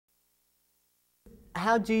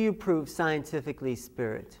how do you prove scientifically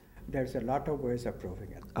spirit? There's a lot of ways of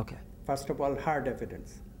proving it. Okay. First of all, hard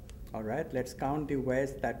evidence. All right, let's count the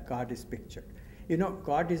ways that God is pictured. You know,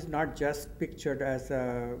 God is not just pictured as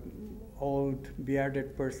a old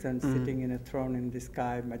bearded person sitting in a throne in the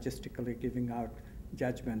sky, majestically giving out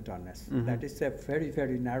judgment on us. That is a very,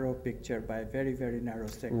 very narrow picture by a very, very narrow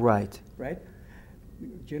segment. Right. Right?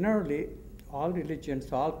 Generally, all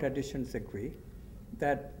religions, all traditions agree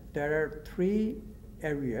that there are three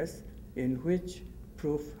areas in which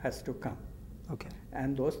proof has to come. Okay.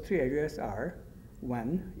 And those three areas are,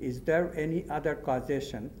 one, is there any other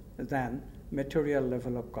causation than material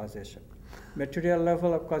level of causation? Material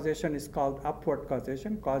level of causation is called upward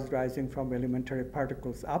causation, cause rising from elementary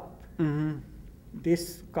particles up.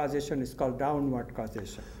 This causation is called downward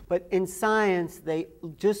causation. But in science, they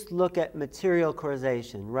just look at material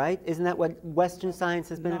causation, right? Isn't that what Western science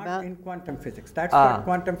has been Not about? in quantum physics. That's what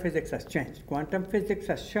quantum physics has changed. Quantum physics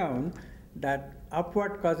has shown that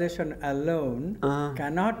upward causation alone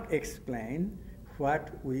cannot explain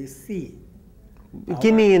what we see.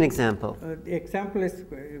 Give me an example. The example is,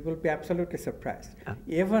 you will be absolutely surprised.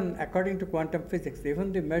 Even according to quantum physics,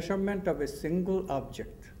 even the measurement of a single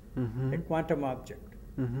object, a quantum object,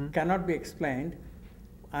 cannot be explained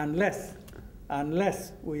unless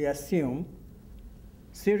we assume,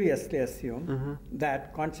 seriously assume,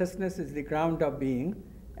 that consciousness is the ground of being,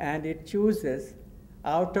 and it chooses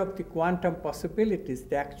out of the quantum possibilities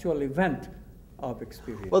the actual event of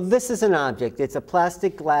experience. Well, this is an object. It's a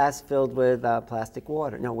plastic glass filled with plastic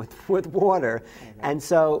water. No, with water. And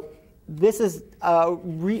so this is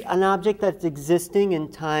an object that's existing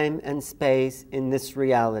in time and space in this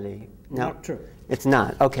reality. No, not true. It's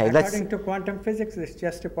not. Okay. According to quantum physics, it's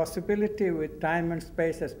just a possibility with time and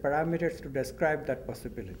space as parameters to describe that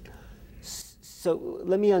possibility. So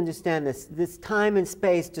let me understand this. This time and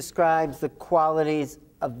space describes the qualities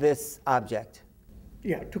of this object.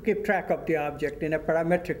 Yeah, to keep track of the object in a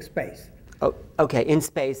parametric space. Oh, okay, in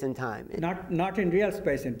space and time. Not in real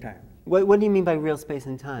space and time. What do you mean by real space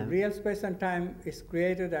and time? Real space and time is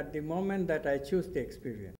created at the moment that I choose the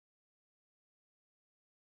experience.